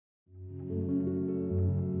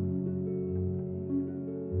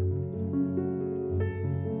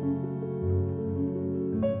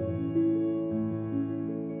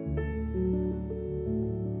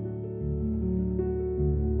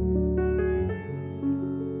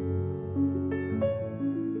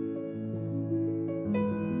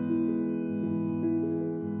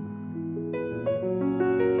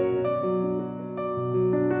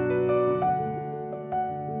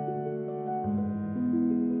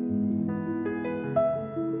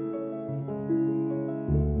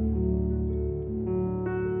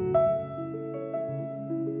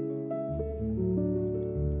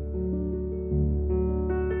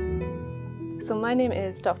My name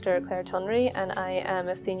is Dr. Claire Tonry and I am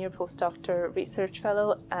a Senior Postdoctoral Research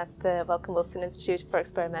Fellow at the Wellcome-Wolfson Institute for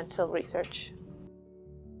Experimental Research.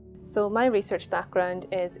 So my research background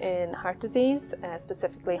is in heart disease,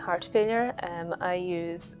 specifically heart failure. I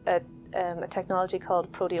use a technology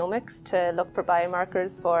called proteomics to look for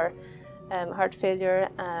biomarkers for heart failure,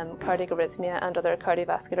 cardiac arrhythmia and other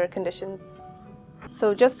cardiovascular conditions.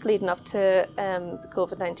 So just leading up to the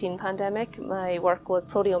COVID-19 pandemic, my work was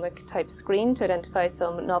proteomic type screen to identify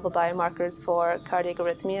some novel biomarkers for cardiac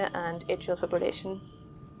arrhythmia and atrial fibrillation.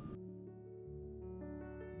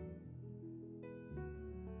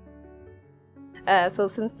 So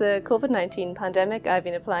since the COVID-19 pandemic, I've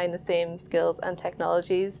been applying the same skills and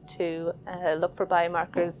technologies to look for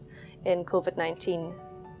biomarkers in COVID-19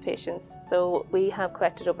 patients. So we have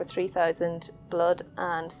collected over 3,000 blood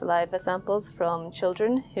and saliva samples from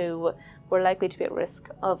children who were likely to be at risk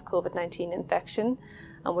of COVID-19 infection,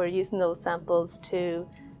 and we're using those samples to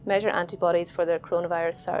measure antibodies for the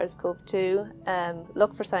coronavirus SARS-CoV-2,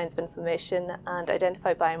 look for signs of inflammation and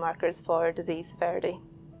identify biomarkers for disease severity.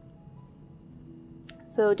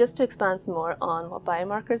 So just to expand some more on what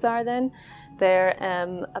biomarkers are then, they're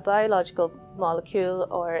a biological molecule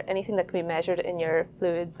or anything that can be measured in your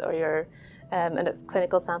fluids or your in a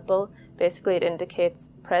clinical sample. Basically it indicates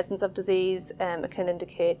presence of disease, it can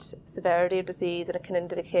indicate severity of disease, and it can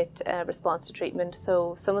indicate response to treatment.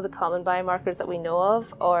 So some of the common biomarkers that we know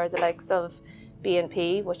of are the likes of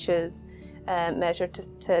BNP, which is measured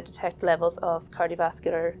to detect levels of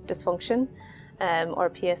cardiovascular dysfunction,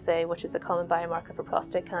 or PSA, which is a common biomarker for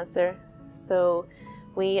prostate cancer. So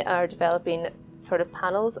we are developing sort of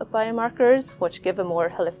panels of biomarkers which give a more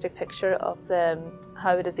holistic picture of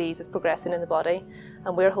how a disease is progressing in the body,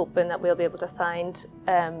 and we're hoping that we'll be able to find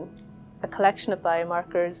a collection of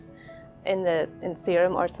biomarkers in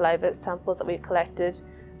serum or saliva samples that we've collected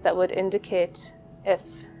that would indicate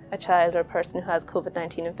if a child or a person who has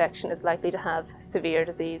COVID-19 infection is likely to have severe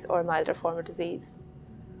disease or a milder form of disease.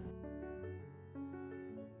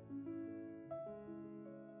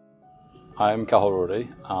 I'm Cathal Roarty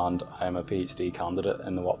and I'm a PhD candidate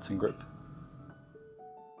in the Watson group.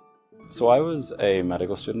 So I was a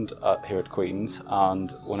medical student here at Queen's,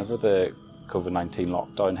 and whenever the COVID-19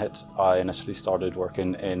 lockdown hit, I initially started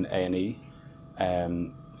working in A&E,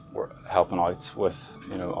 helping out with,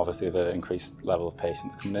 obviously the increased level of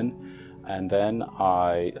patients coming in. And then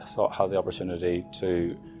I had the opportunity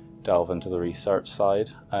to delve into the research side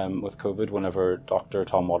with COVID whenever Dr.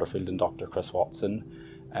 Tom Waterfield and Dr. Chris Watson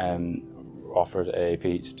offered a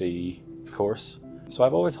PhD course. So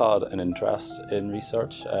I've always had an interest in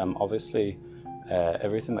research. Obviously,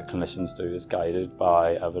 everything that clinicians do is guided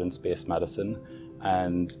by evidence-based medicine,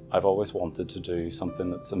 and I've always wanted to do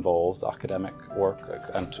something that's involved academic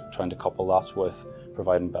work and trying to couple that with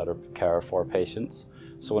providing better care for patients.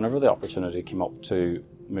 So whenever the opportunity came up to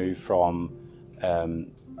move from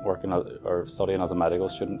working or studying as a medical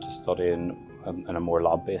student to studying in a more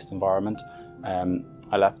lab-based environment,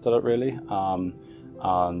 I leapt at it really,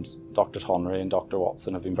 and Dr. Tonry and Dr.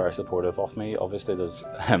 Watson have been very supportive of me. Obviously there's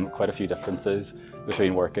quite a few differences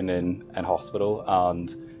between working in hospital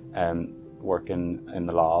and working in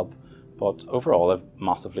the lab, but overall I've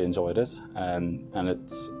massively enjoyed it, and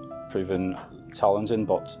it's proven challenging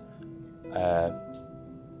but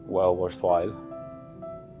well worthwhile.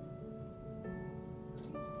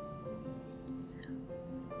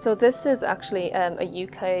 So this is actually a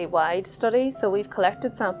UK-wide study. So we've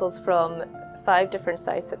collected samples from 5 different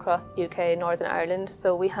sites across the UK and Northern Ireland.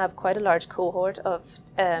 So we have quite a large cohort of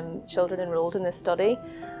children enrolled in this study.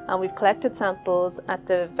 And we've collected samples at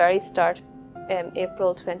the very start,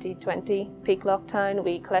 April 2020, peak lockdown.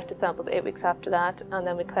 We collected samples 8 weeks after that. And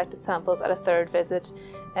then we collected samples at a 3rd visit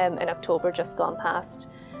in October just gone past.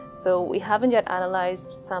 So we haven't yet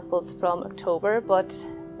analysed samples from October, but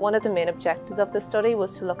one of the main objectives of this study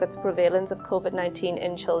was to look at the prevalence of COVID-19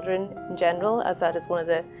 in children in general, as that is one of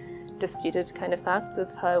the disputed kind of facts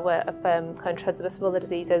of how transmissible the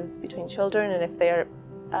disease is between children, and if they are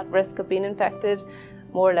at risk of being infected,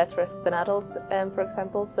 more or less risk than adults, for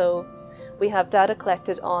example. So we have data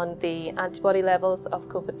collected on the antibody levels of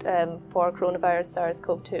COVID for coronavirus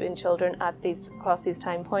SARS-CoV-2 in children across these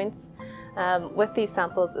time points. With these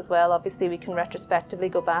samples as well, obviously we can retrospectively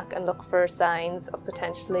go back and look for signs of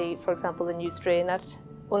potentially, for example, the new strain that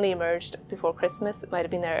only emerged before Christmas. It might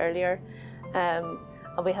have been there earlier. And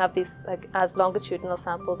we have these as longitudinal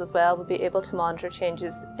samples as well. We'll be able to monitor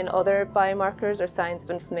changes in other biomarkers or signs of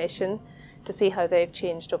inflammation to see how they've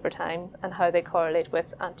changed over time and how they correlate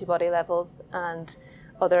with antibody levels and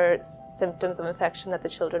other symptoms of infection that the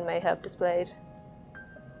children may have displayed.